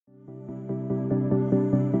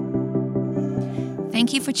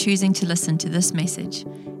Thank you for choosing to listen to this message.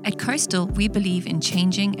 At Coastal, we believe in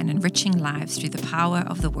changing and enriching lives through the power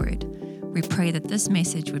of the Word. We pray that this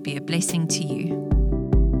message would be a blessing to you.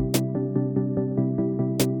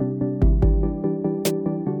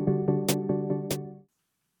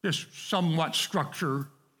 Just somewhat structure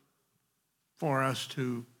for us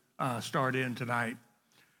to start in tonight.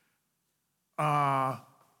 A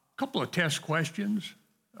couple of test questions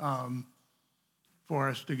for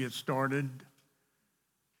us to get started.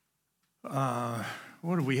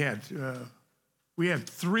 What have we had? We had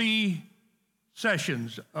 3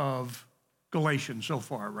 sessions of Galatians so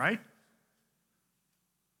far, right?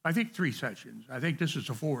 I think 3 sessions. I think this is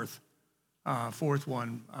the fourth. Fourth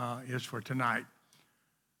one is for tonight.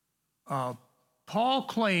 Paul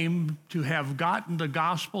claimed to have gotten the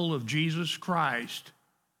gospel of Jesus Christ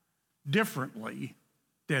differently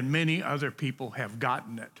than many other people have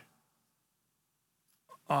gotten it.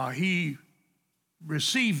 He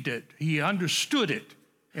received it, he understood it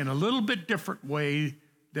in a little bit different way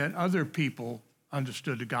than other people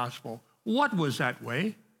understood the gospel. What was that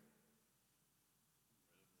way?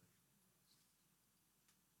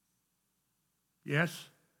 Yes?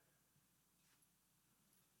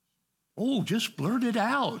 Oh, just blurt it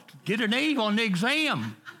out. Get an A on the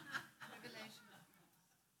exam.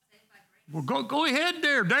 Well, go ahead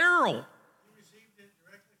there, Daryl.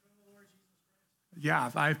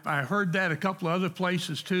 Yeah, I heard that a couple of other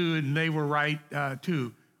places too, and they were right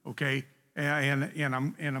too. Okay, and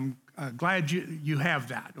I'm glad you have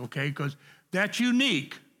that. Okay, because that's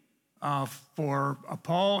unique for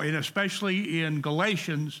Paul, and especially in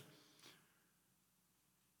Galatians.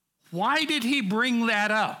 Why did he bring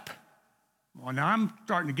that up? Well, now I'm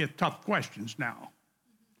starting to get tough questions now.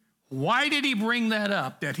 Why did he bring that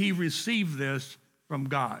up? That he received this from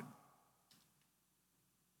God?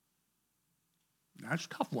 That's a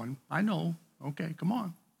tough one. I know. Okay, come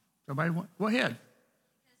on. Somebody, go ahead.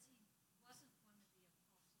 Because he wasn't one of the apostles and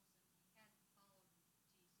he hadn't followed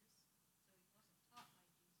Jesus, so he wasn't taught by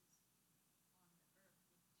Jesus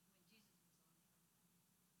on the earth when Jesus was on the earth. So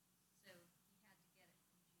he had to get it from Jesus.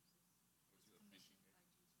 He was commissioned by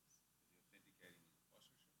Jesus. Authenticating his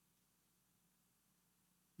apostleship.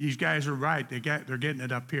 These guys are right. They're getting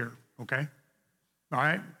it up here. Okay. All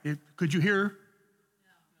right. Could you hear?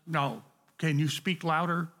 No. Can you speak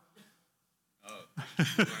louder?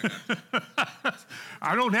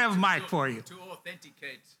 I don't have a mic for you. To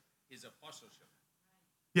authenticate his apostleship.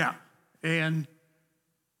 Yeah, and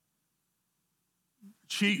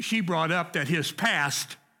she brought up that his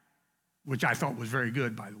past, which I thought was very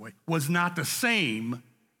good, by the way, was not the same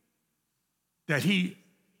that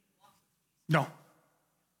no.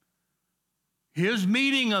 His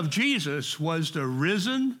meeting of Jesus was the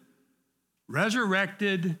risen,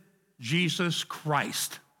 resurrected Jesus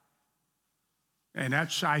Christ. And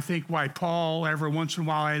that's, I think, why Paul, every once in a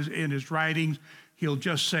while in his writings, he'll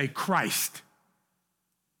just say Christ.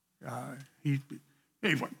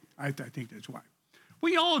 Anyway, I think that's why.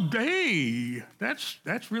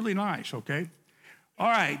 That's really nice, okay? All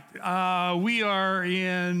right, we are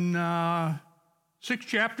in 6th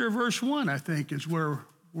chapter, verse 1, I think, is where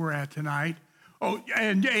we're at tonight. Oh,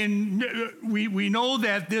 and we know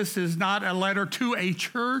that this is not a letter to a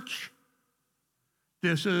church.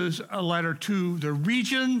 This is a letter to the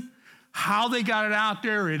region. How they got it out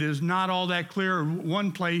there, it is not all that clear.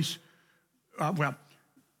 One place,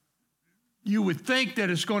 you would think that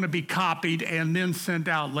it's going to be copied and then sent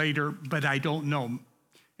out later, but I don't know.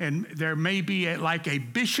 And there may be like a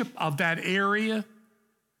bishop of that area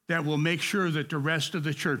that will make sure that the rest of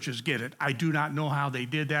the churches get it. I do not know how they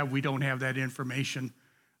did that. We don't have that information,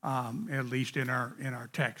 at least in our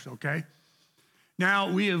text, okay?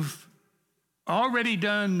 Now, we have already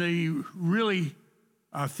done the really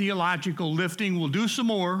theological lifting. We'll do some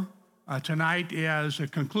more tonight as a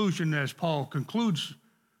conclusion, as Paul concludes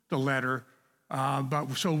the letter.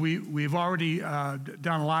 But so we've already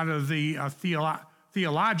done a lot of the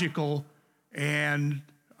theological, and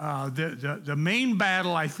the main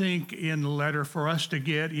battle, I think, in the letter for us to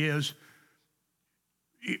get is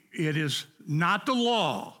it is not the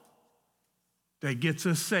law that gets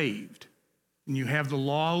us saved. And you have the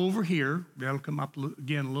law over here. That'll come up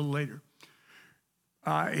again a little later.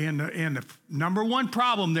 And the number one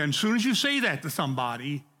problem then, as soon as you say that to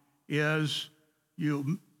somebody, is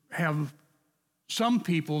you have some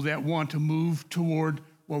people that want to move toward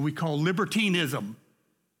what we call libertinism,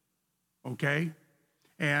 okay?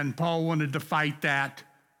 And Paul wanted to fight that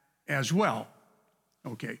as well,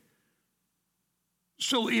 okay?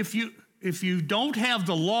 So if you don't have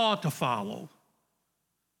the law to follow,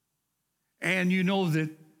 and you know that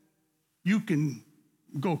you can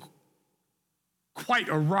go quite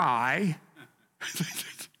awry,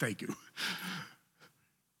 thank you.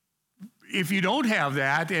 If you don't have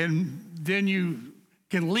that, and then you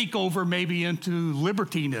can leak over maybe into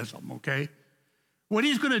libertinism, okay? What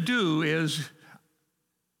he's going to do is,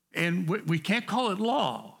 and we can't call it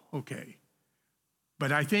law, okay?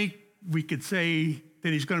 But I think we could say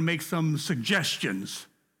that he's going to make some suggestions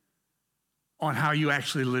on how you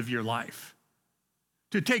actually live your life.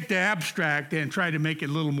 To take the abstract and try to make it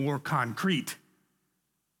a little more concrete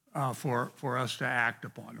for us to act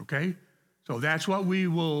upon, okay? So that's what we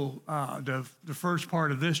will, the first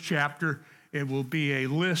part of this chapter, it will be a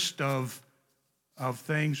list of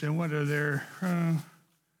things. And what are there?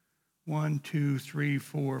 1, 2, 3,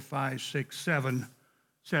 4, 5, 6,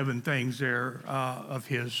 7 things there of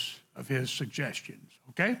his suggestions,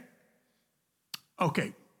 okay?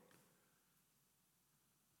 Okay.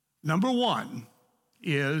 Number 1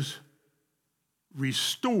 is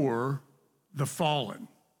restore the fallen.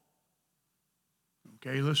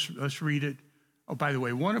 Okay, let's read it. Oh, by the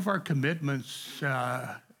way, one of our commitments,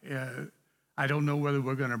 I don't know whether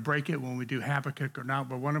we're going to break it when we do Habakkuk or not,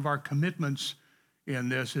 but one of our commitments in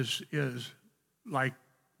this is like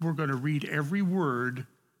we're going to read every word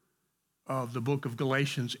of the book of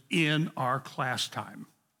Galatians in our class time.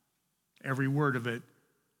 Every word of it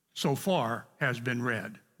so far has been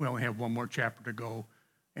read. We only have one more chapter to go,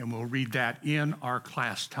 and we'll read that in our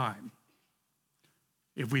class time.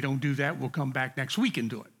 If we don't do that, we'll come back next week and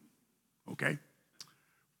do it, okay?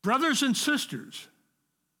 Brothers and sisters,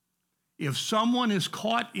 if someone is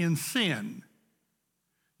caught in sin,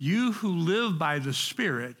 you who live by the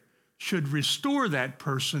Spirit should restore that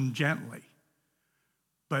person gently.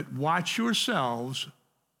 But watch yourselves,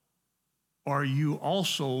 or you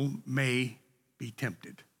also may be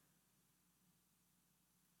tempted.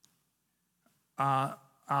 Out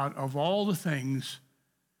of all the things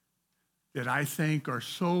that I think are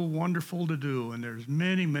so wonderful to do, and there's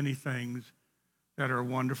many, many things that are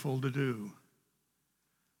wonderful to do.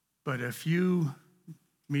 But if you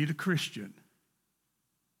meet a Christian,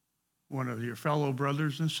 one of your fellow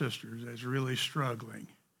brothers and sisters that's really struggling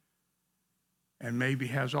and maybe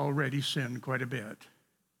has already sinned quite a bit,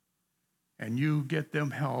 and you get them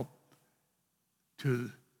help to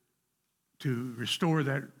restore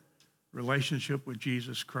that relationship with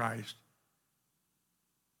Jesus Christ,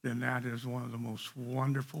 then that is one of the most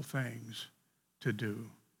wonderful things to do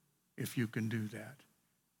if you can do that.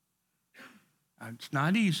 It's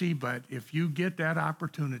not easy, but if you get that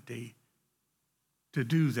opportunity to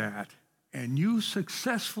do that, and you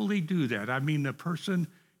successfully do that, I mean, the person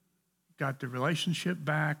got the relationship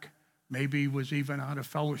back, maybe was even out of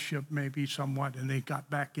fellowship, maybe somewhat, and they got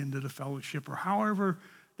back into the fellowship, or however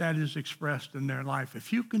that is expressed in their life.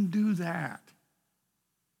 If you can do that,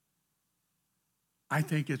 I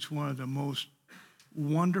think it's one of the most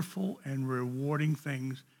wonderful and rewarding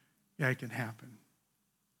things that can happen.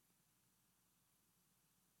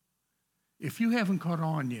 If you haven't caught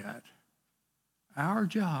on yet, our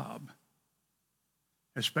job,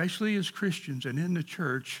 especially as Christians and in the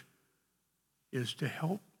church, is to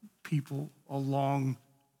help people along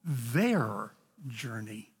their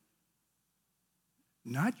journey,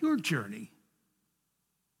 not your journey,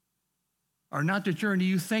 or not the journey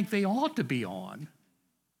you think they ought to be on,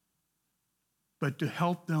 but to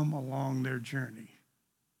help them along their journey.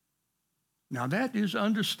 Now, that is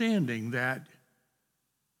understanding that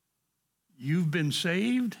you've been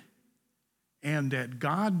saved and that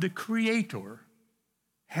God, the Creator,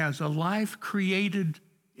 has a life created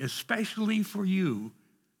especially for you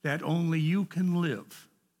that only you can live.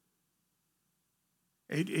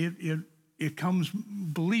 It comes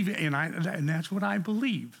believing, and that's what I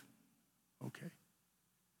believe, okay?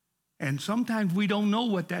 And sometimes we don't know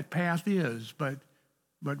what that path is, but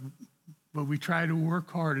we try to work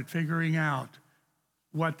hard at figuring out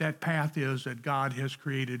what that path is that God has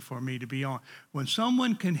created for me to be on. When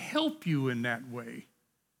someone can help you in that way,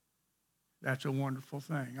 that's a wonderful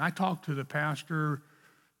thing. I talked to the pastor,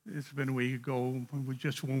 it's been a week ago,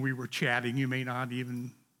 when we were chatting. You may not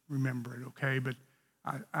even remember it, okay? But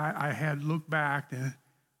I had looked back,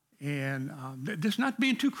 and this not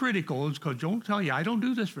being too critical, is because don't tell you, I don't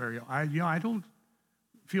do this very often. I don't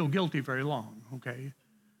feel guilty very long, okay?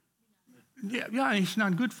 Yeah, it's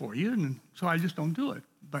not good for you, and so I just don't do it.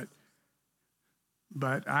 But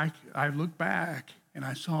I look back, and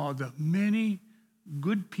I saw the many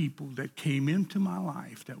good people that came into my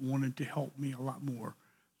life that wanted to help me a lot more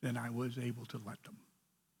than I was able to let them.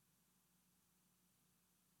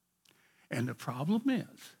 And the problem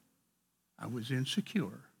is, I was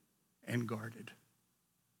insecure and guarded.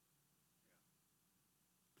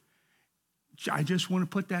 I just want to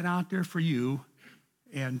put that out there for you.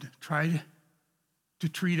 and try to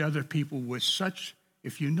treat other people with such,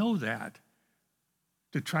 if you know that,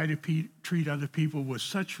 to try to treat other people with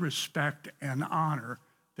such respect and honor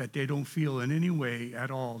that they don't feel in any way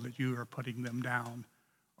at all that you are putting them down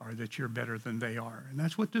or that you're better than they are. And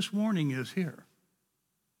that's what this warning is here,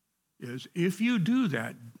 is if you do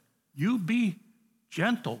that, you be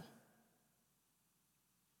gentle.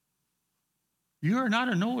 You are not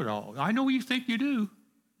a know-it-all. I know you think you do,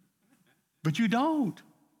 but you don't.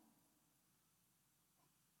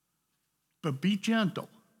 But be gentle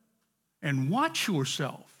and watch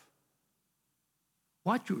yourself.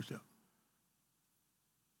 Watch yourself.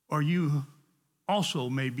 Or you also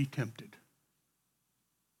may be tempted.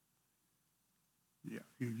 Yeah,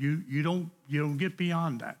 you don't get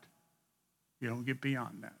beyond that. You don't get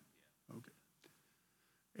beyond that.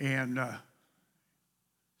 Okay. And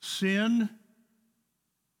sin,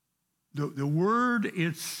 the word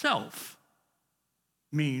itself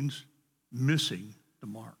means missing the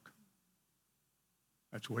mark.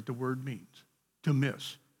 That's what the word means, to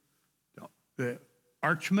miss. The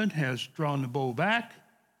archman has drawn the bow back.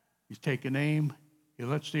 He's taken aim. He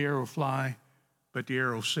lets the arrow fly, but the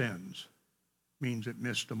arrow sends. Means it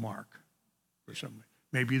missed the mark for somebody.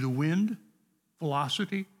 Maybe the wind,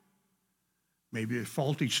 velocity. Maybe a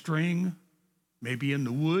faulty string. Maybe in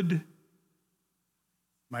the wood.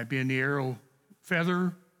 Might be in the arrow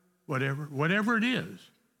feather, whatever. Whatever it is,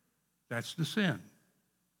 that's the sin.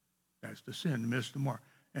 That's the sin, miss the mark.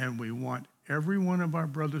 And we want every one of our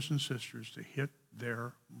brothers and sisters to hit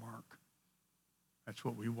their mark. That's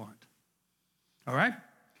what we want. All right?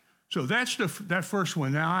 So that's that first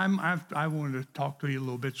one. Now, I wanted to talk to you a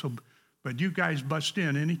little bit, but you guys bust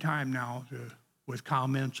in anytime now with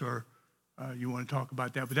comments or you want to talk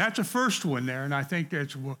about that. But that's the first one there, and I think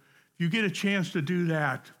that's, if you get a chance to do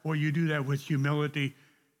that, well, you do that with humility,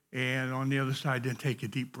 and on the other side, then take a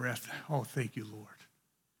deep breath. Oh, thank you, Lord.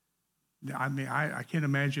 I mean, I can't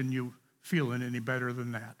imagine you feeling any better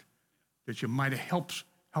than that you might have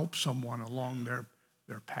helped someone along their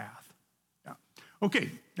path. Yeah. Okay,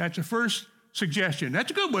 that's the first suggestion.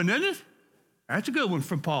 That's a good one, isn't it? That's a good one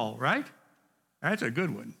from Paul, right? That's a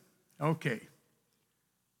good one. Okay.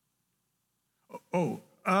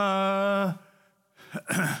 I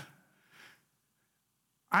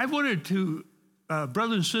wanted to,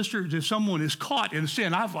 brothers and sisters, if someone is caught in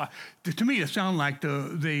sin, to me it sounds like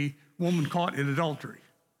the woman caught in adultery.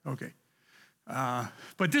 Okay.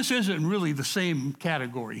 But this isn't really the same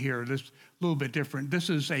category here. This is a little bit different. This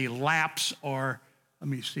is a lapse or,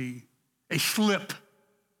 a slip.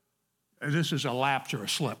 This is a lapse or a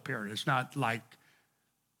slip here. It's not like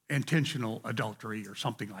intentional adultery or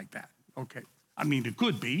something like that. Okay. I mean, it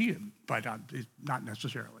could be, but not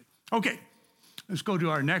necessarily. Okay. Let's go to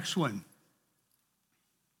our next one.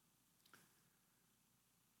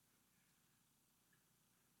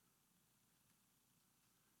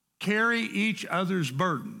 Carry each other's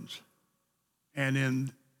burdens, and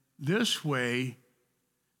in this way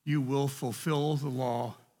you will fulfill the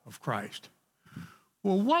law of Christ.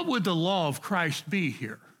 Well, what would the law of Christ be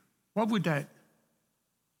here? What would that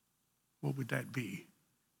be?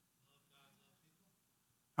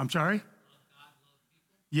 I'm sorry?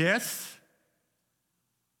 Yes.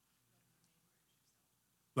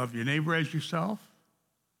 Love your neighbor as yourself.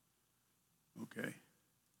 Okay.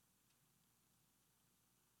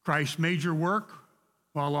 Christ's major work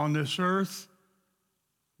while on this earth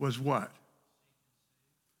was what?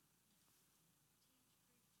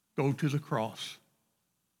 Go to the cross.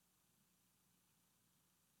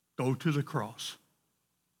 Go to the cross.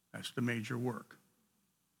 That's the major work.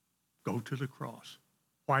 Go to the cross.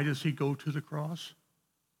 Why does he go to the cross?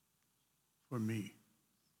 For me.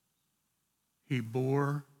 He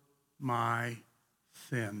bore my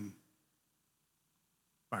sin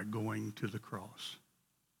by going to the cross.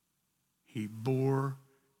 He bore,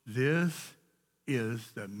 this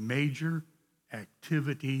is the major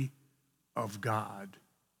activity of God,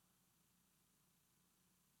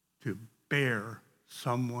 to bear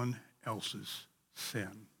someone else's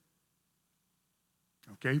sin.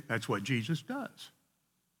 Okay, that's what Jesus does.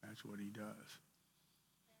 That's what he does.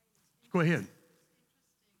 Go ahead.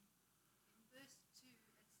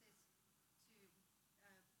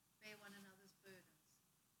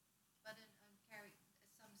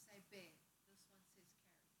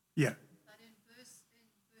 Yeah. But in verse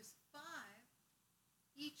 5,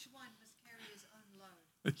 each one must carry his own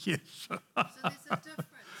load. Yes. So there's a difference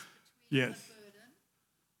between yes. a burden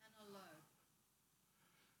and a load.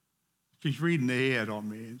 She's reading ahead on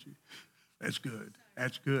me, isn't she? That's good.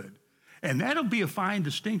 That's good. And that'll be a fine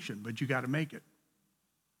distinction, but you got to make it.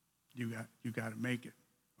 You got to make it.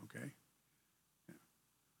 Okay.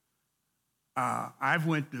 I've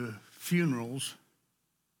went to funerals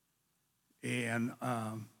and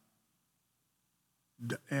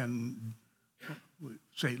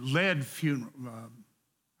say led funeral.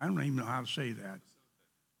 I don't even know how to say that.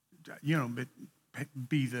 But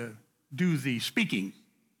do the speaking.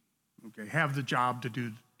 Okay, have the job to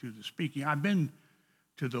do the speaking. I've been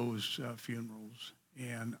to those funerals,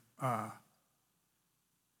 and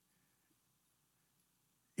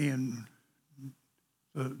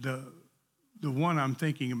the one I'm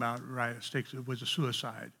thinking about right at Sticks was a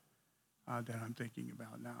suicide that I'm thinking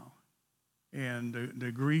about now, and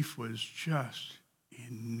the grief was just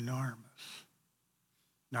enormous.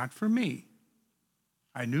 Not for me.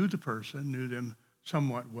 I knew the person, knew them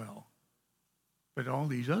somewhat well, but all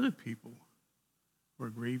these other people were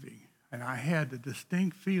grieving, and I had a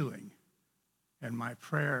distinct feeling, and my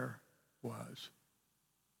prayer was,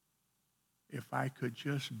 if I could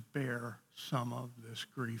just bear some of this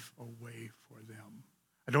grief away for them.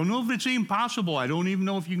 I don't know if it's even possible. I don't even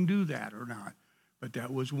know if you can do that or not, but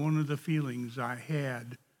that was one of the feelings I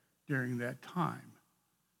had during that time.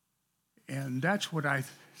 And that's what I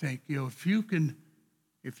think, if you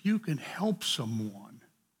can help someone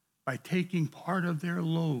by taking part of their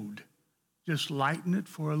load, just lighten it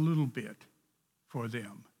for a little bit for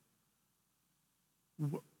them.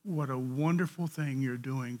 What a wonderful thing you're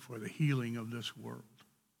doing for the healing of this world.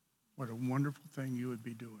 What a wonderful thing you would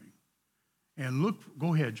be doing. And look,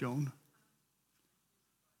 go ahead, Joan.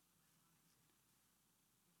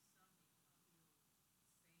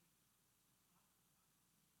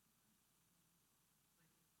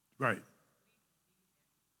 Right.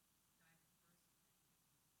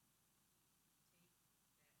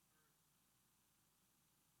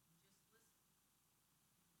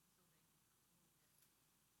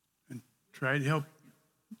 And try to help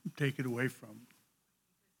take it away from them.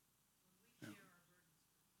 Yeah.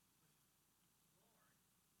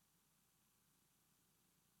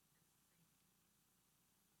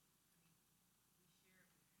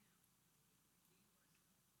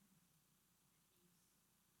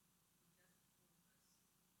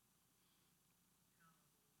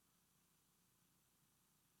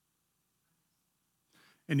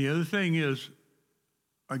 And the other thing is,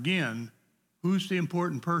 again, who's the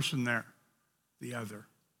important person there? The other.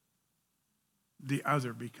 The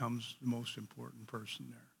other becomes the most important person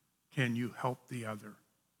there. Can you help the other?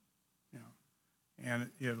 And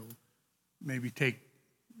it'll maybe take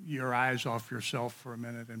your eyes off yourself for a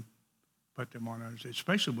minute and put them on others,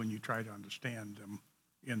 especially when you try to understand them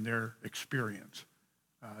in their experience.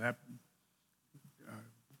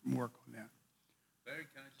 Work on that. Barry,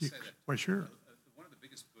 can I just say that? Well, sure. One of the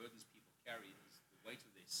biggest burdens people carry is the weight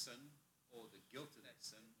of their sin or the guilt of that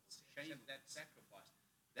sin, the shame of that sacrifice.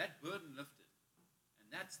 That burden lifted.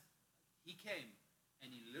 And he came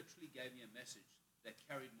and he literally gave me a message that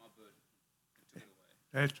carried my burden and took it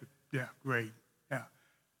away. Great. Yeah.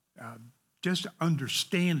 Just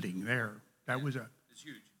understanding there. It's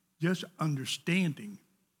huge. Just understanding.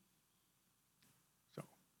 So.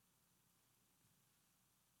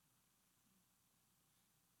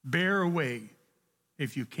 Bear away,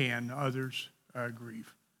 if you can, others'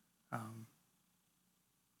 grief. All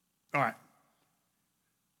right.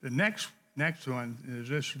 The next one is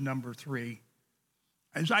this, number 3.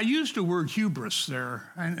 As I used the word hubris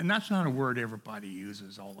there, and that's not a word everybody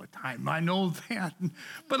uses all the time. I know that,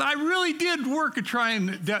 but I really did work at trying.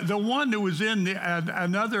 The one that was in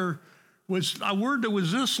another was a word that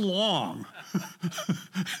was this long,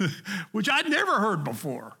 which I'd never heard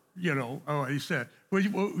before. Oh, he said,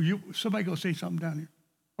 somebody go say something down here?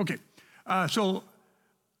 Okay.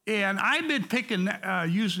 And I've been picking,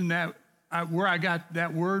 using that, where I got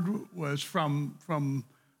that word was from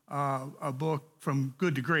a book, From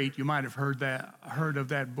Good to Great. You might have heard of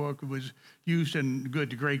that book. It was used in Good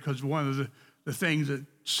to Great because one of the things that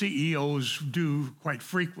CEOs do quite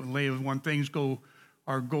frequently is when things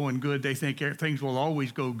are going good, they think things will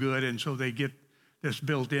always go good, and so they get this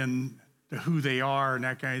built in to who they are and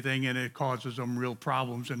that kind of thing, and it causes them real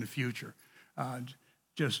problems in the future,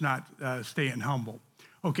 just not staying humble.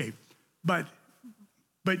 Okay, but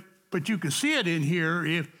you can see it in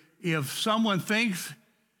here. If someone thinks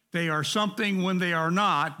they are something when they are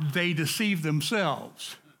not, they deceive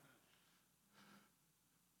themselves.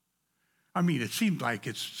 I mean, it seems like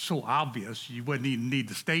it's so obvious you wouldn't even need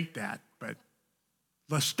to state that, but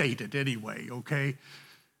let's state it anyway, okay?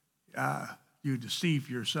 You deceive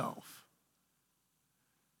yourself.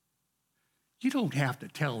 You don't have to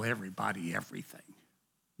tell everybody everything.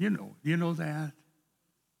 You know that?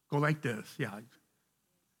 Go like this, yeah.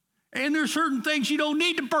 And there's certain things you don't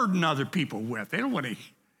need to burden other people with. They don't want to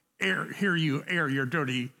hear you air your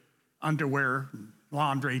dirty underwear and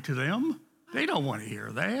laundry to them. They don't want to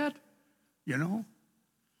hear that, you know.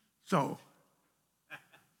 So,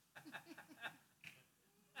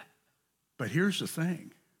 but here's the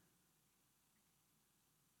thing.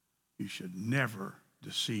 You should never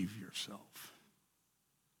deceive yourself.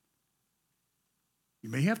 You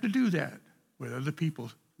may have to do that with other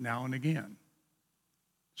people now and again,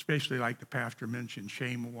 especially like the pastor mentioned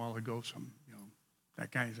shame a while ago,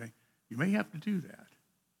 that kind of thing. You may have to do that,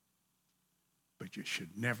 but you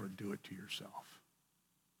should never do it to yourself.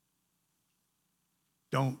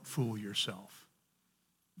 Don't fool yourself.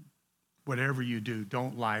 Whatever you do,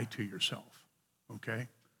 don't lie to yourself, okay?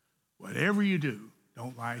 Whatever you do,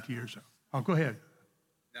 don't lie to yourself. Oh, go ahead.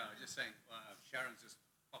 No, just saying, Sharon just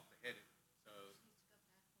popped the head in, so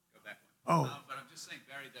go back one. Oh. But I'm just saying,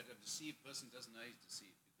 Barry, that a deceived person doesn't know he's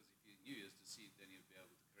deceived, because if he knew he was deceived, then he'd be able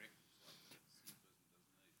to correct himself. A deceived person doesn't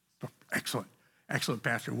know he's deceived. Excellent. Excellent,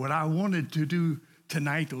 Pastor. What I wanted to do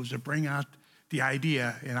tonight was to bring out the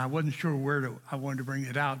idea, and I wasn't sure where I wanted to bring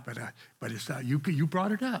it out, but it's you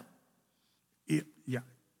brought it up.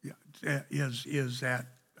 Is that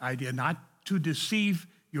idea not to deceive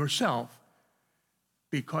yourself,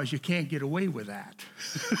 because you can't get away with that.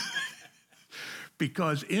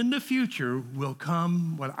 Because in the future will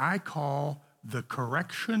come what I call the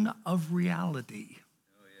correction of reality.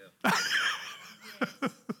 Oh, yeah.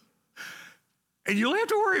 And you don't have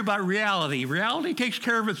to worry about reality. Reality takes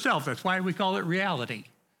care of itself. That's why we call it reality.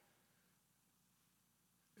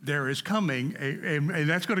 There is coming, and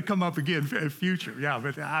that's going to come up again in the future. Yeah,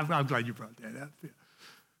 but I'm glad you brought that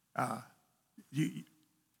up.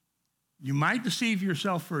 You might deceive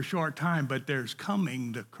yourself for a short time, but there's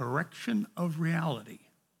coming the correction of reality.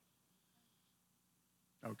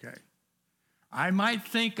 Okay. I might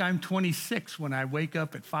think I'm 26 when I wake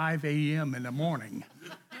up at 5 a.m. in the morning.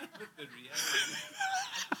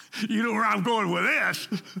 You know where I'm going with this.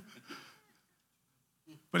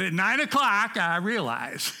 But at 9 o'clock, I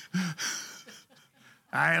realize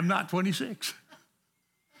I am not 26.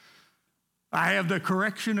 I have the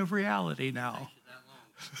correction of reality now.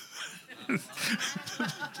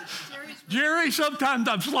 Jerry, sometimes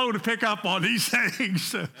I'm slow to pick up on these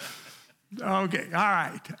things. Okay, all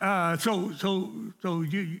right. So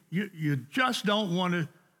you just don't want to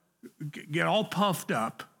get all puffed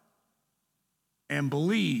up and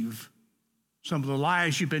believe some of the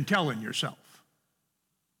lies you've been telling yourself.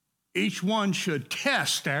 Each one should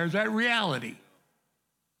test, there's that reality,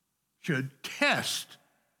 should test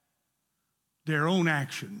their own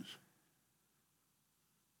actions.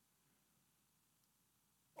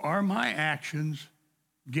 Are my actions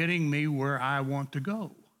getting me where I want to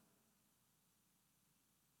go?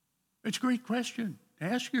 It's a great question to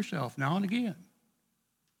ask yourself now and again.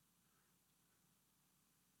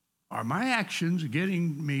 Are my actions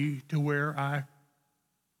getting me to where I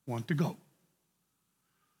want to go?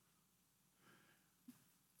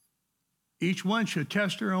 Each one should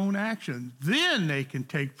test their own actions. Then they can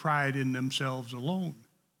take pride in themselves alone.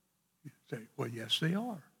 You say, well, yes, they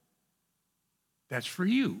are. That's for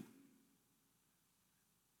you.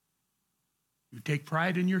 You take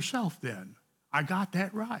pride in yourself then. I got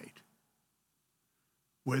that right.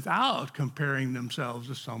 Without comparing themselves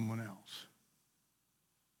to someone else.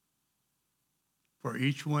 For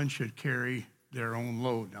each one should carry their own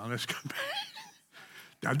load. Now let's come back.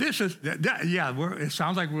 Now this is, it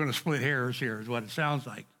sounds like we're going to split hairs here is what it sounds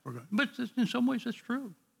like. But in some ways it's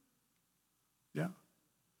true. Yeah.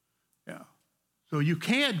 So you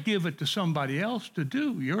can't give it to somebody else to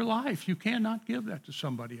do. Your life, you cannot give that to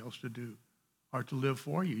somebody else to do or to live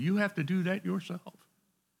for you. You have to do that yourself.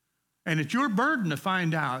 And it's your burden to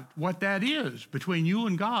find out what that is between you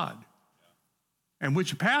and God. And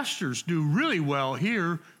which pastors do really well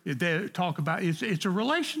here, they talk about it's a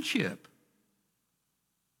relationship.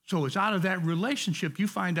 So it's out of that relationship you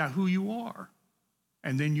find out who you are,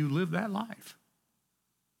 and then you live that life.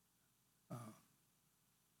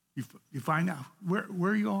 You find out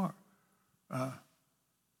where you are.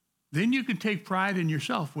 Then you can take pride in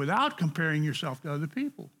yourself without comparing yourself to other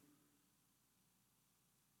people.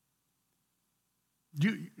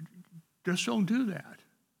 You just don't do that.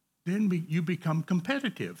 Then you become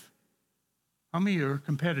competitive. How many are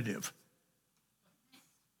competitive?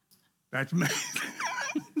 That's me.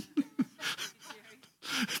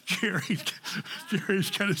 Jerry's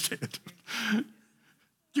going to say it.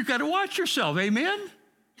 You got to watch yourself, amen?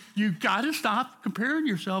 You got to stop comparing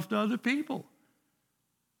yourself to other people.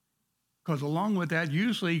 Because along with that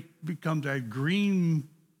usually becomes a green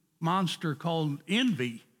monster called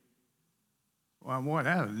envy. Well, what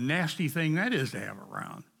a nasty thing that is to have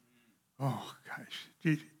around. Oh,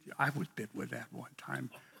 gosh. I was bit with that one time.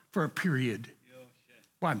 for a period.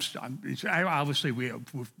 Well, obviously we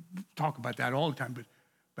talk about that all the time,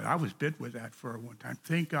 but I was bit with that for one time.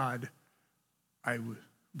 Thank God I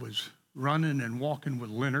was running and walking with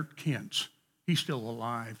Leonard Kentz. He's still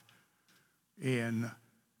alive. And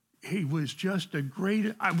he was just a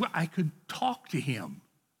great, I could talk to him.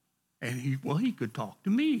 And he could talk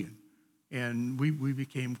to me. And we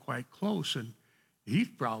became quite close. And he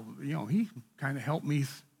probably, he kind of helped me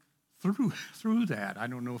through that. I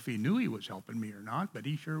don't know if he knew he was helping me or not, but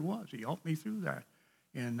he sure was. He helped me through that.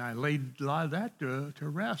 And I laid a lot of that to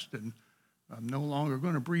rest. And I'm no longer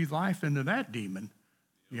going to breathe life into that demon.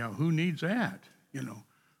 Who needs that?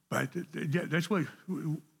 But that's what,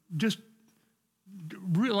 just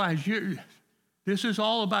realize this is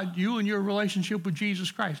all about you and your relationship with Jesus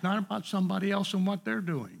Christ, not about somebody else and what they're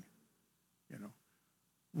doing.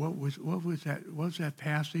 What was that? What was that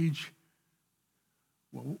passage?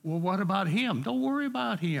 Well, what about him? Don't worry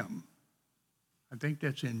about him. I think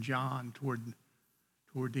that's in John toward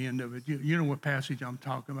the end of it. You know what passage I'm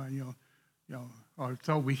talking about? Well,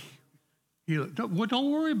 don't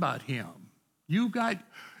worry about him. You got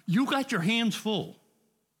your hands full.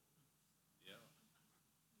 Yeah.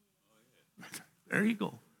 Oh, yeah. There you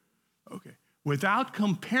go. Okay. Without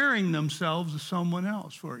comparing themselves to someone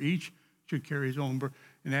else, for each should carry his own burden.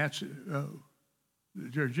 And that's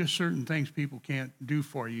there are just certain things people can't do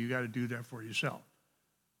for you. You got to do that for yourself.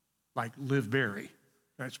 Like live very.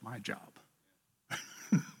 That's my job.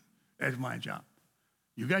 That's my job.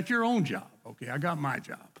 You got your own job. Okay, I got my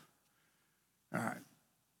job. All right.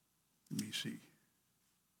 Let me see.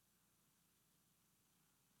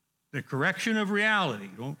 The correction of reality.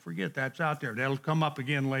 Don't forget that's out there. That'll come up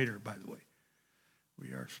again later, by the way. We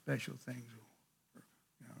are special things.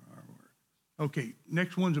 Our work. Okay,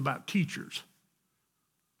 next one's about teachers.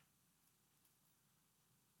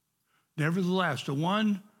 Nevertheless, the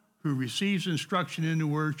one who receives instruction in the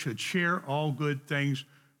word should share all good things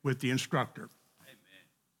with the instructor.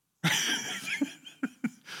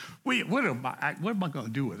 Amen. What am I going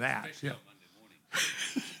to do with that? Especially on Monday morning.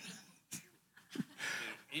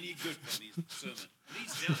 Any good from his sermon.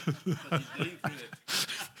 He's done it, but he's going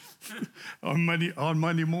through it. on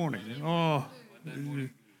Monday morning. Oh. Monday morning.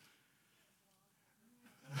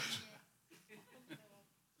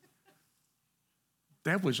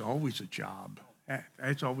 That was always a job.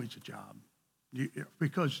 That's always a job.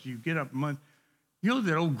 Because you get up,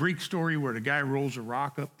 that old Greek story where the guy rolls a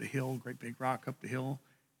rock up the hill, great big rock up the hill,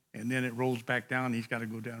 and then it rolls back down, and he's got to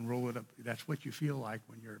go down and roll it up. That's what you feel like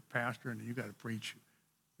when you're a pastor and you got to preach.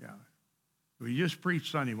 Yeah. We just preach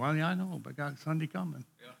Sunday. Well, yeah, I know, but got Sunday coming.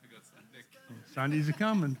 Yeah, I got Sunday coming. Sundays are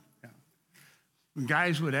coming. Yeah. When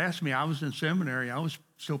guys would ask me, I was in seminary, I was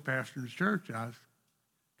still pastoring the church, and I was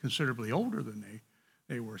considerably older than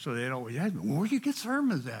they were. So they'd always ask me, where do you get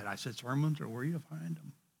sermons at? I said, sermons are where you find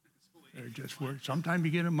them. They're just where, sometimes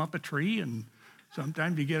you get them up a tree, and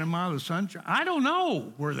sometimes you get them out of the sunshine. I don't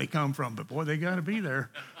know where they come from, but boy, they got to be there.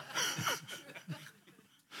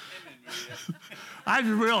 I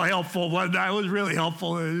was really helpful one night. I was really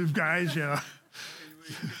helpful to these guys, yeah.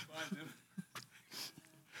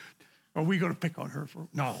 Are we going to pick on her for?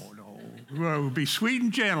 No. We're going to be sweet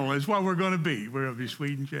and gentle is what we're going to be. We're going to be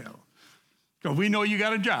sweet and gentle. Because we know you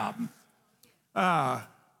got a job. I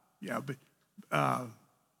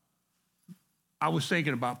was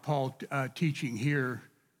thinking about Paul teaching here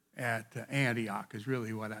at Antioch is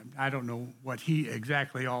really what I don't know what he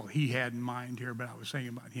exactly all he had in mind here, but I was thinking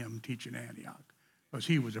about him teaching Antioch because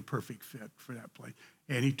he was a perfect fit for that place.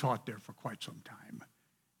 And he taught there for quite some time.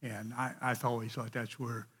 And I always thought that's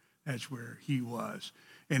where he was.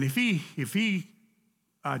 And if he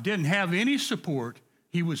didn't have any support,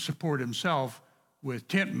 he would support himself with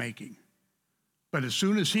tent making. But as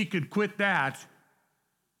soon as he could quit that,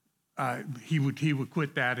 he would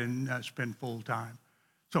quit that and spend full time.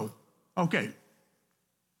 So, okay.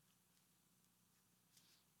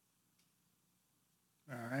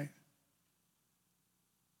 All right.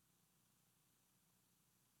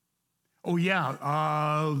 Oh yeah,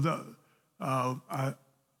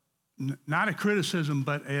 not a criticism,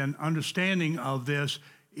 but an understanding of this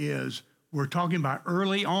is we're talking about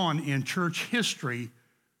early on in church history,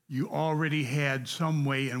 you already had some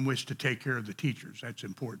way in which to take care of the teachers. That's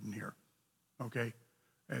important here, okay?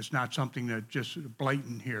 It's not something that just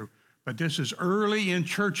blatant here, but this is early in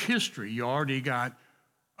church history. You already got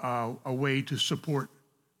a way to support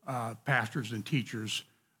pastors and teachers,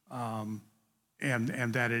 and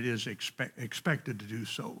that it is expected to do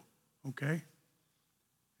so, okay?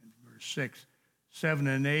 And verse 6, 7,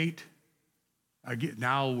 and 8,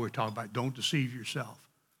 now we're talking about don't deceive yourself.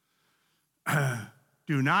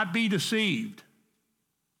 Do not be deceived.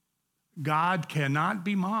 God cannot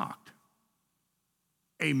be mocked.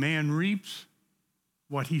 A man reaps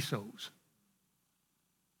what he sows.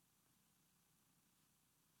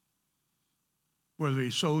 Whether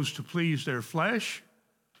he sows to please their flesh,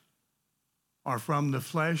 or from the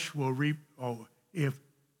flesh will reap,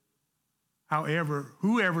 however,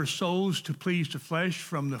 whoever sows to please the flesh,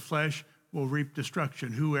 from the flesh will reap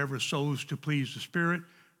destruction. Whoever sows to please the Spirit,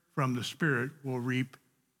 from the Spirit will reap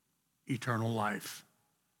eternal life.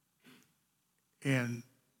 And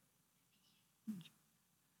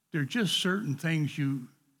there are just certain things you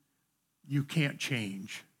can't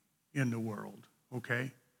change in the world,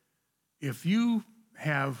 okay? If you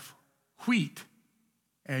have wheat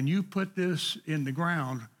and you put this in the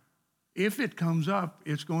ground, if it comes up,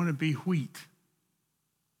 it's going to be wheat.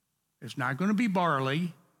 It's not going to be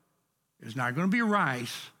barley. It's not going to be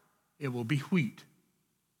rice. It will be wheat.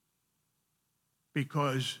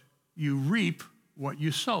 Because you reap what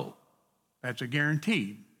you sow. That's a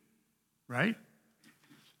guarantee, right?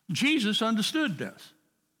 Jesus understood this.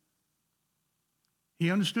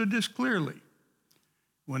 He understood this clearly.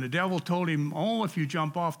 When the devil told him, oh, if you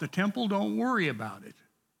jump off the temple, don't worry about it.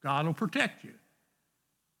 God will protect you.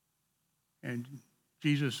 And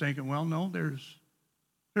Jesus thinking, well, no,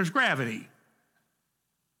 there's gravity.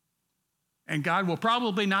 And God will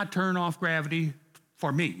probably not turn off gravity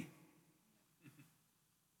for me.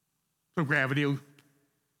 So gravity will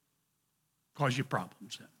cause you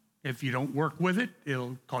problems. If you don't work with it,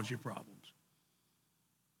 it'll cause you problems.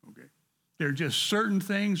 Okay. There are just certain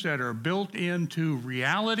things that are built into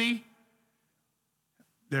reality.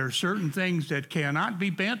 There are certain things that cannot be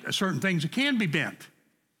bent, certain things that can be bent,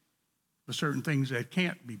 but certain things that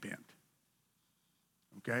can't be bent.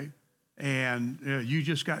 Okay? And you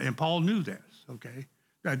just got, and Paul knew this, okay?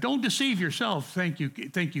 Now, don't deceive yourself, think you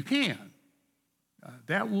can.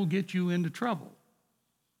 That will get you into trouble.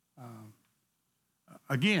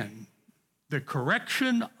 Again, the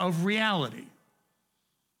correction of reality.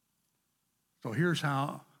 So here's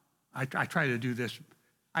how I try to do this.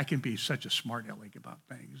 I can be such a smart aleck about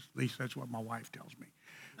things. At least that's what my wife tells me.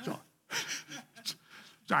 So,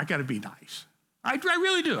 so I got to be nice. I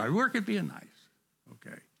really do. I work at being nice.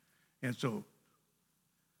 Okay. And so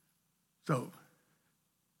a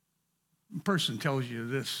person tells you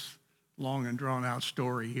this long and drawn out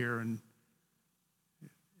story here, and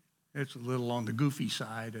it's a little on the goofy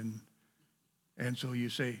side, and so you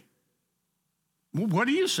say, well, what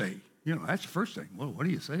do you say? You know, that's the first thing. Well, what do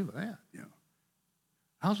you say about that? You know,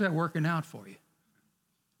 how's that working out for you?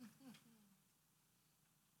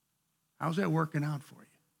 How's that working out for you?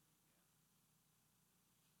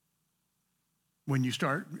 When you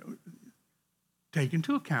start taking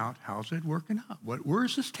into account, how's it working out? Where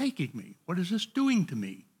is this taking me? What is this doing to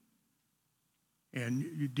me? And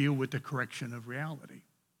you deal with the correction of reality.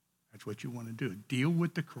 That's what you want to do. Deal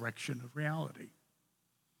with the correction of reality.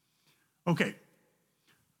 Okay.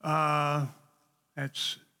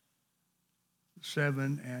 That's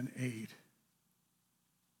 7 and 8.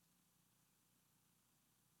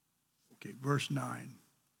 Okay, verse 9.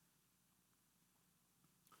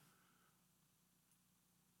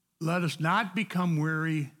 Let us not become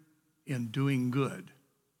weary in doing good,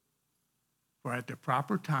 for at the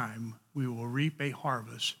proper time we will reap a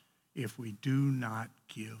harvest if we do not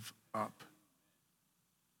give up.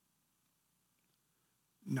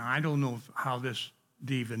 Now, I don't know how they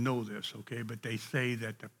even know this, okay, but they say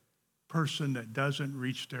that the person that doesn't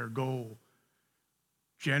reach their goal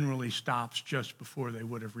generally stops just before they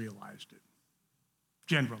would have realized it.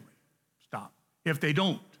 Generally stop. If they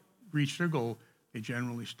don't reach their goal, they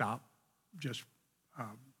generally stop just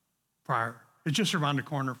prior. It's just around the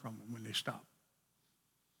corner from them when they stop.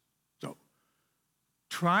 So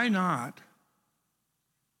try not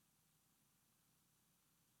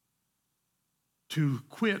to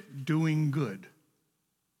quit doing good,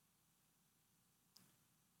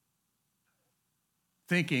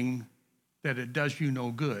 thinking that it does you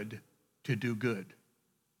no good to do good.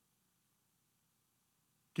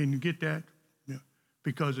 Can you get that? Yeah.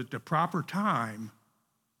 Because at the proper time,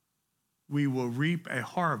 we will reap a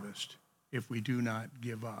harvest if we do not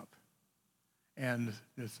give up. And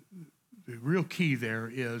the real key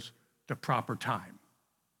there is the proper time.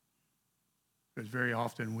 Because very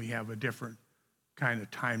often we have a different kind of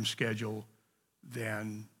time schedule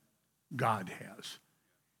than God has.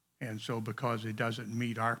 And so because it doesn't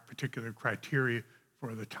meet our particular criteria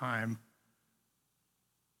for the time,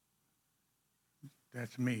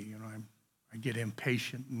 that's me. You know, I get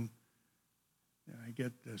impatient and I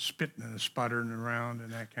get the spitting and the sputtering around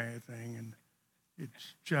and that kind of thing. And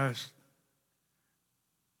it's just,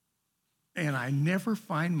 And I never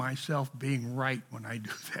find myself being right when I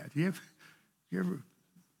do that. You ever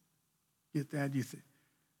get that?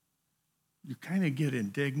 You kind of get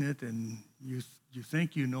indignant, and you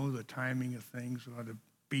think you know the timing of things ought to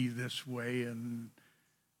be this way, and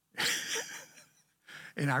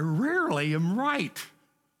and I rarely am right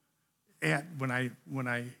when I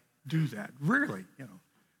do that. Rarely,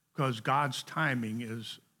 because God's timing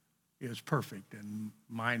is perfect and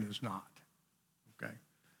mine is not. Okay,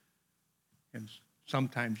 and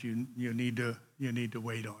sometimes you need to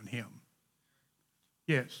wait on Him.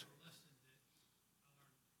 Yes.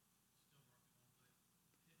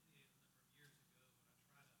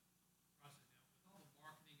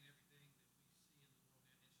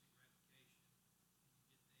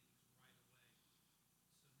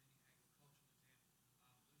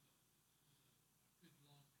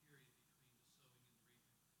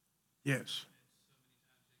 Yes.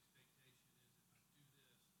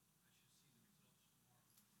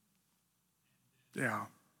 Yeah.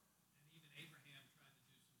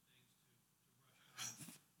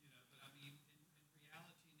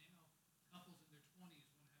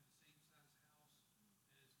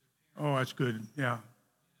 Oh, that's good. Yeah.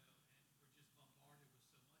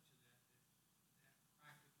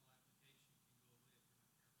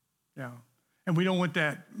 Yeah. And we don't want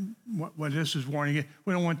that, what this is warning,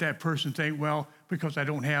 we don't want that person to think, well, because I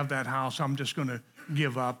don't have that house, I'm just going to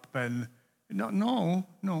give up. And no,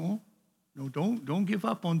 don't give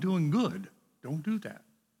up on doing good. Don't do that.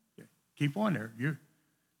 Okay. Keep on there.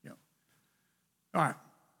 All right.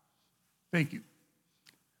 Thank you.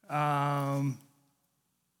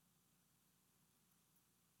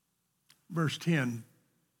 Verse 10,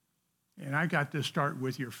 and I got to start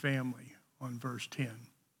with your family on verse 10.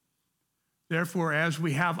 Therefore, as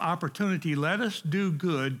we have opportunity, let us do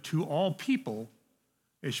good to all people,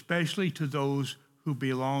 especially to those who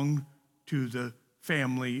belong to the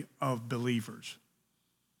family of believers.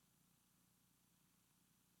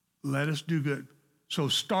 Let us do good. So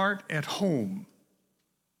start at home.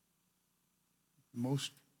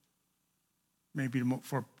 Maybe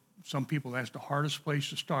for some people, that's the hardest place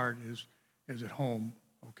to start is at home.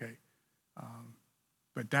 Okay,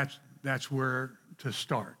 but that's where to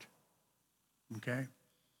start. Okay.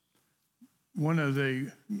 One of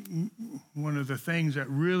the things that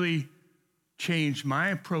really changed my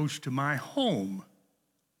approach to my home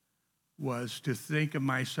was to think of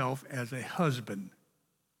myself as a husband,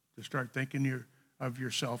 to start thinking of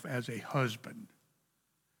yourself as a husband.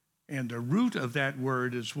 And the root of that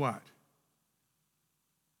word is what?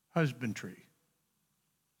 Husbandry.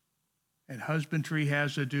 And husbandry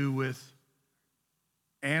has to do with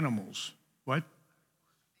animals. What?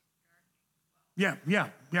 Yeah.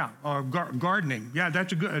 Or gardening. Yeah,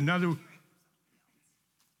 that's another.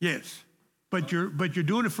 Yes, but you're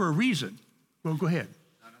doing it for a reason. Well, go ahead.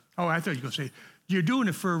 Oh, I thought you were going to say you're doing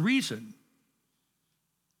it for a reason.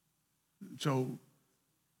 So,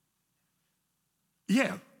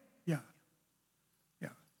 yeah,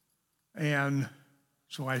 and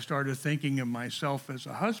so I started thinking of myself as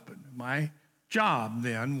a husband. My job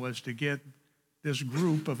then was to get this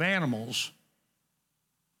group of animals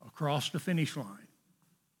across the finish line.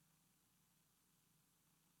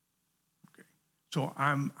 Okay. So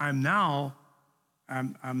I'm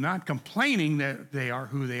not complaining that they are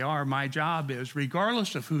who they are. My job is,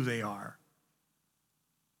 regardless of who they are,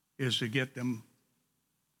 is to get them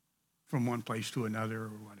from one place to another or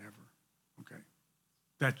whatever. Okay.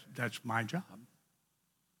 That's my job.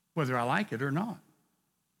 Whether I like it or not,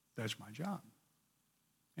 that's my job.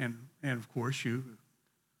 And of course you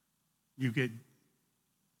get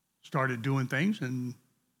started doing things and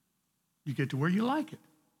you get to where you like it.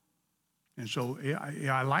 And so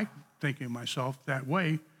I like thinking of myself that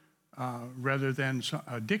way rather than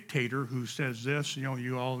a dictator who says this,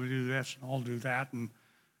 you all do this and I'll do that, and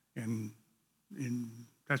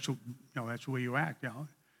that's that's the way you act.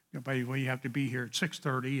 By the way, you have to be here at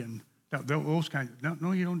 6:30 and those kinds of,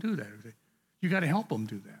 no, you don't do that. You got to help them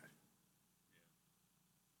do that.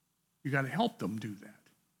 You got to help them do that.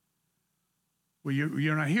 Well,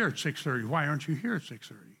 you're not here at 6:30. Why aren't you here at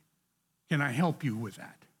 6:30? Can I help you with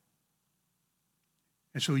that?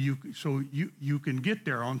 And so you can get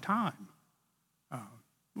there on time,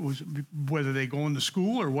 whether they go into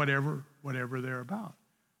school or whatever they're about,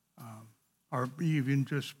 or even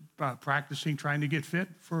just practicing, trying to get fit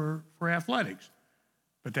for athletics.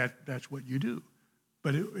 But that's what you do.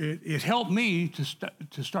 But it helped me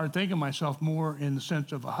to start thinking of myself more in the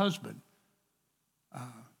sense of a husband.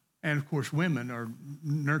 And of course, women are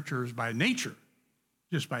nurturers by nature,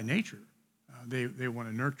 just by nature. They want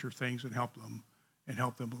to nurture things and help them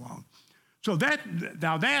along. So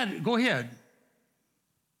now that, go ahead.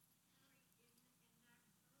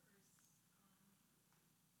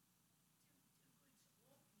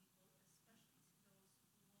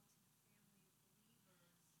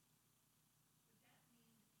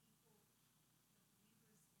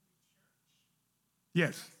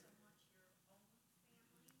 Yes.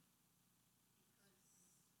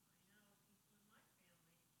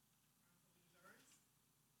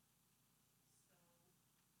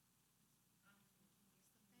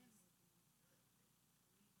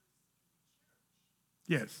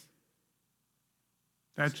 Yes.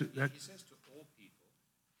 That's that. He says to all people,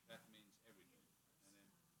 that means everything.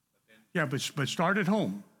 And then, Yeah, but start at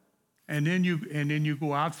home, and then you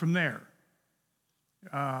go out from there.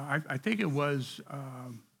 I think it was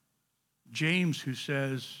James who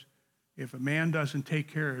says, if a man doesn't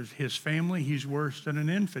take care of his family, he's worse than an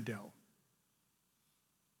infidel.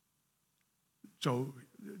 So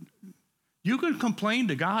you can complain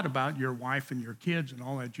to God about your wife and your kids and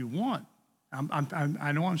all that you want.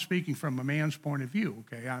 I know I'm speaking from a man's point of view,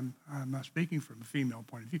 okay? I'm not speaking from a female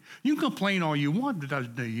point of view. You can complain all you want, but it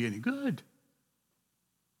doesn't do you any good.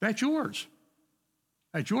 That's yours.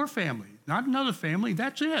 That's your family, not another family.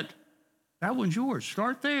 That's it. That one's yours.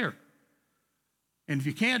 Start there. And if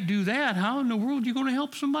you can't do that, how in the world are you going to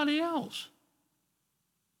help somebody else?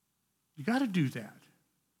 You got to do that.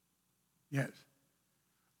 Yes.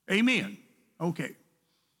 Amen. Okay.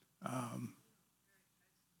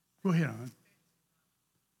 Go ahead, hon.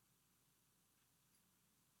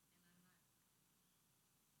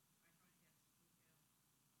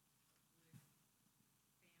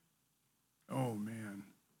 Oh, man.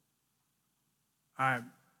 I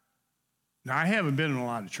haven't been in a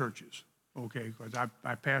lot of churches, okay, because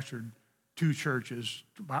I pastored 2 churches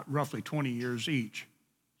about roughly 20 years each.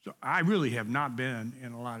 So I really have not been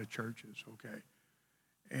in a lot of churches, okay.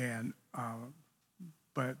 And,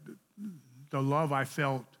 but the love I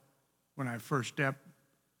felt when I first stepped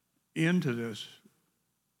into this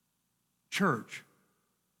church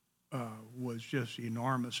was just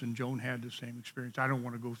enormous, and Joan had the same experience. I don't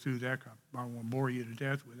want to go through that. I don't want to bore you to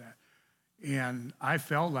death with that. And I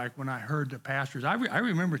felt like when I heard the pastors, I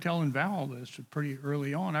remember telling Val this pretty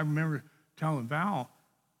early on. I remember telling Val,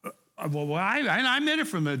 I meant it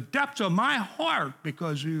from the depths of my heart,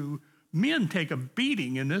 because men take a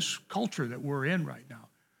beating in this culture that we're in right now.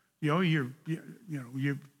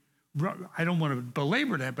 I don't want to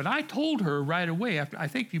belabor that, but I told her right away after, I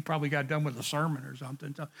think you probably got done with a sermon or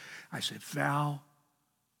something. So I said, Val,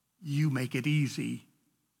 you make it easy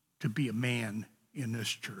to be a in this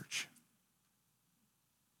church.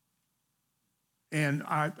 And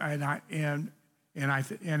after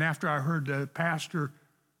I heard the pastor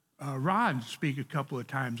Rod speak a couple of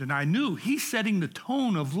times, and I knew he's setting the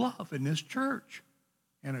tone of love in this church,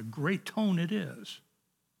 and a great tone it is.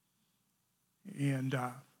 And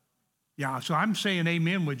yeah, so I'm saying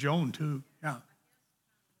amen with Joan too. Yeah.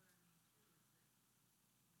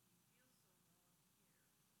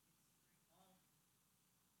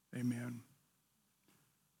 Amen.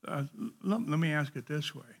 Let me ask it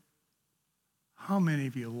this way. How many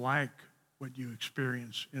of you like what you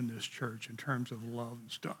experience in this church in terms of love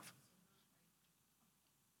and stuff?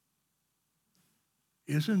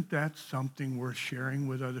 Isn't that something worth sharing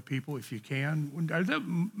with other people if you can?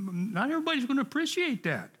 Not everybody's going to appreciate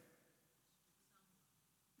that.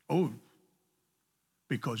 Oh,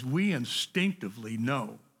 because we instinctively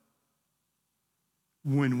know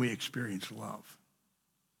when we experience love.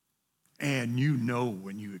 And you know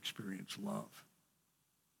when you experience love.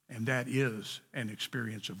 And that is an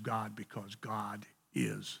experience of God, because God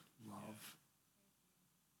is love.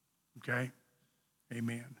 Okay?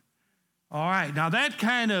 Amen. All right, now that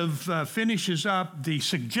kind of finishes up the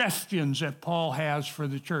suggestions that Paul has for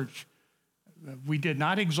the church. We did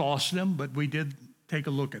not exhaust them, but we did take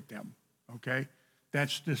a look at them, okay?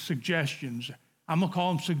 That's the suggestions. I'm going to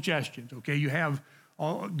call them suggestions, okay? You have,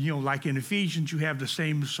 like in Ephesians, you have the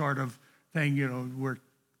same sort of thing, where it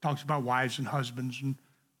talks about wives and husbands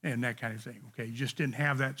and that kind of thing, okay? You just didn't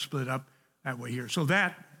have that split up that way here. So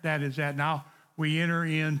that is that. Now we enter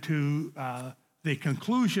into the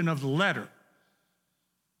conclusion of the letter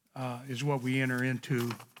is what we enter into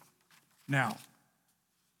now.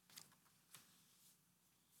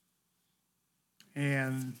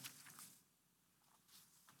 And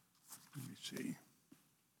let me see.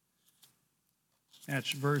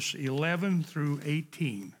 That's verse 11 through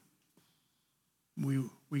 18. We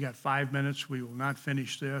got 5 minutes. We will not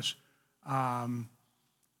finish this. But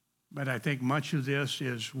I think much of this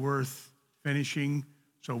is worth finishing.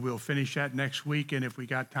 So we'll finish that next week. And if we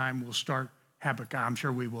got time, we'll start Habakkuk. I'm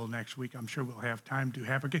sure we will next week. I'm sure we'll have time to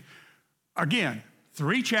Habakkuk. Again,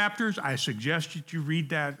 3 chapters. I suggest that you read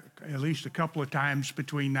that at least a couple of times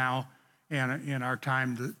between now and in our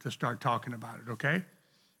time to start talking about it, okay?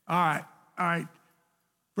 All right.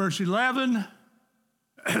 Verse 11.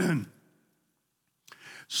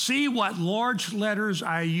 See what large letters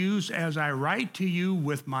I use as I write to you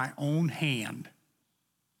with my own hand.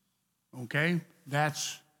 Okay?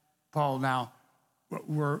 That's Paul. Now,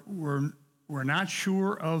 we're not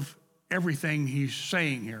sure of everything he's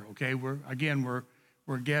saying here, okay? We're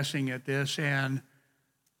guessing at this, and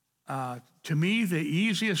to me, the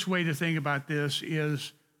easiest way to think about this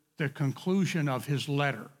is the conclusion of his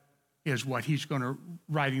letter is what he's going to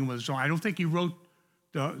writing with his own. I don't think he wrote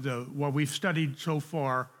the what we've studied so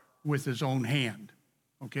far with his own hand,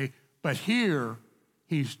 okay? But here,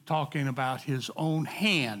 he's talking about his own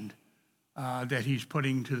hand that he's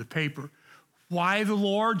putting to the paper. Why the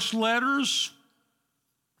Lord's letters?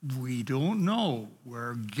 We don't know.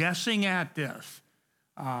 We're guessing at this.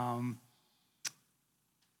 The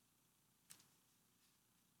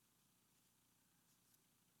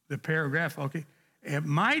paragraph, okay. It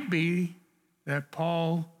might be that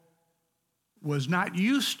Paul was not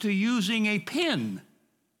used to using a pen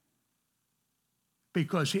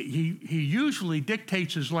because he usually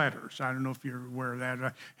dictates his letters. I don't know if you're aware of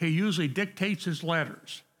that. He usually dictates his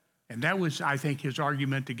letters. And that was, I think, his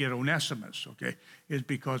argument to get Onesimus, okay, is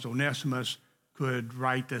because Onesimus could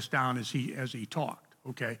write this down as he talked,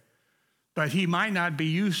 okay? But he might not be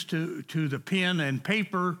used to the pen and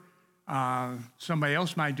paper. Somebody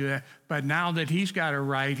else might do that. But now that he's got to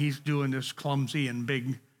write, he's doing this clumsy and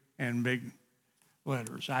big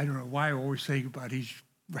letters. I don't know why I always think about he's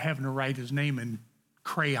having to write his name in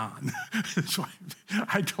crayon. So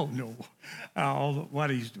I don't know what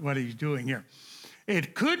he's doing here.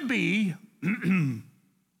 It could be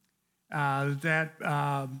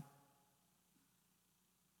that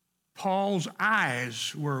Paul's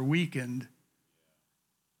eyes were weakened.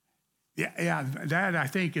 Yeah, that I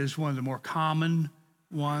think is one of the more common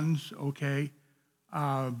ones, okay.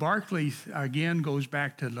 Barclay, again, goes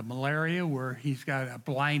back to the malaria where he's got a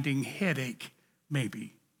blinding headache,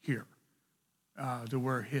 maybe, here,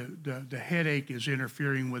 where the headache is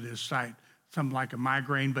interfering with his sight, something like a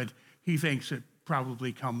migraine, but he thinks it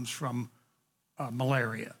probably comes from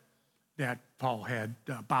malaria, that Paul had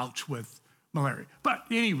bouts with malaria. But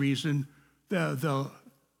any reason, the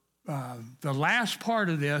last part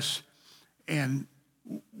of this, and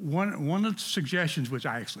one of the suggestions, which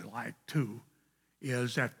I actually like too,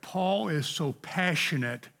 is that Paul is so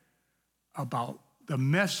passionate about the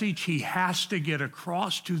message he has to get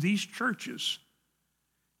across to these churches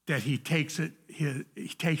that he takes it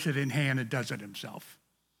in hand and does it himself.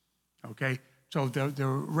 Okay? So the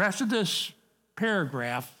rest of this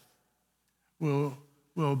paragraph will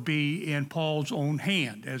be in Paul's own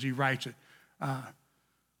hand as he writes it.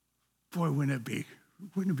 Boy, wouldn't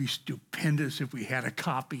it be stupendous if we had a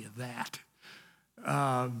copy of that?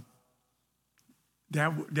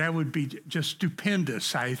 That would be just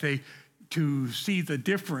stupendous, I think, to see the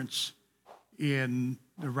difference in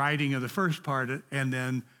the writing of the first part and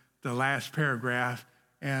then the last paragraph,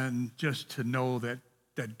 and just to know that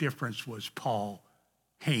the difference was Paul's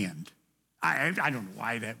hand. I don't know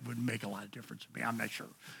why that would make a lot of difference to me. I'm not sure.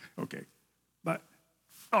 Okay. But,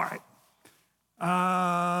 all right.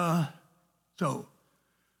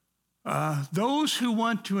 Those who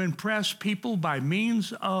want to impress people by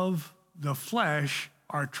means of the flesh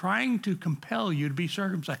are trying to compel you to be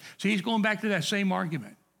circumcised. See, he's going back to that same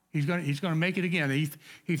argument. He's going to make it again.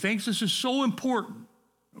 He thinks this is so important.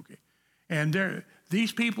 Okay. And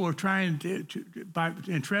these people are trying to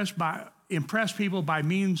impress people by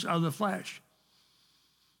means of the flesh.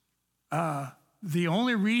 The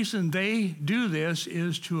only reason they do this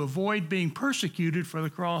is to avoid being persecuted for the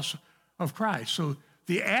cross of Christ. So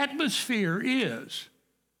the atmosphere is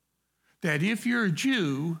that if you're a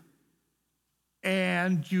Jew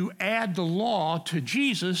and you add the law to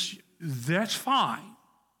Jesus, that's fine.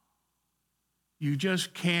 You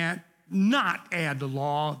just can't not add the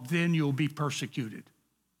law, then you'll be persecuted.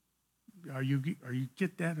 Are you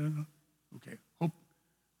get that? Okay.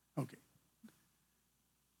 Okay.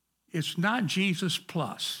 It's not Jesus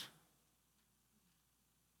plus.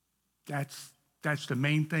 That's the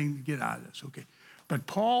main thing to get out of this. Okay. But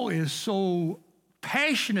Paul is so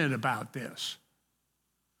passionate about this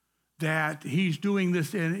that he's doing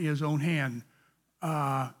this in his own hand.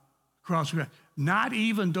 Not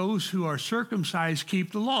even those who are circumcised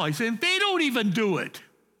keep the law. He said, they don't even do it.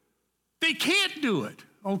 They can't do it,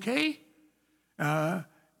 okay?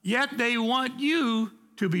 Yet they want you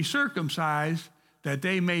to be circumcised that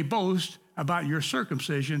they may boast about your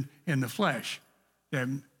circumcision in the flesh.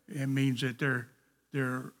 And It means that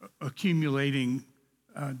they're accumulating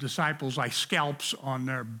disciples like scalps on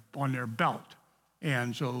their belt.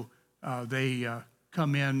 And so they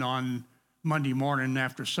come in on Monday morning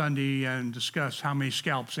after Sunday and discuss how many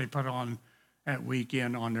scalps they put on that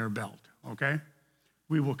weekend on their belt, okay?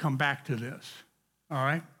 We will come back to this, all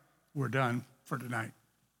right? We're done for tonight.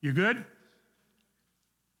 You good?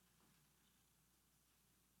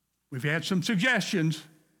 We've had some suggestions.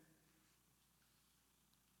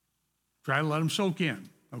 Try to let them soak in,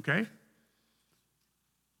 okay?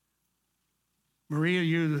 Maria,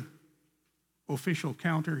 you're the official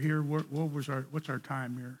counter here. What's our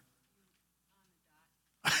time here?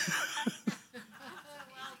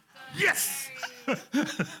 Yes!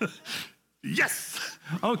 Yes!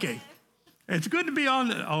 Okay. It's good to be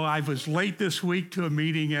on. I was late this week to a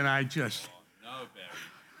meeting, and I just. Oh,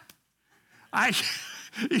 no, Barry.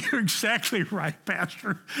 You're exactly right,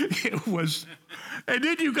 Pastor. It was. And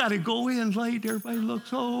then you got to go in late. Everybody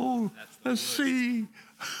looks, let's see.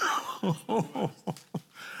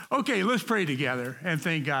 Okay, let's pray together and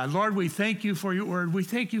thank God. Lord, we thank you for your word. We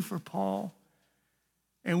thank you for Paul.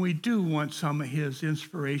 And we do want some of his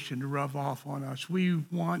inspiration to rub off on us. We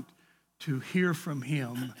want to hear from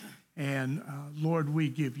him. And Lord, we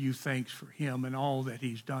give you thanks for him and all that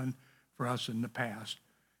he's done for us in the past.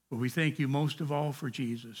 But we thank you most of all for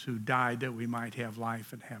Jesus, who died that we might have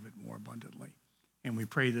life and have it more abundantly. And we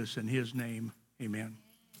pray this in his name. Amen.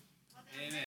 Amen.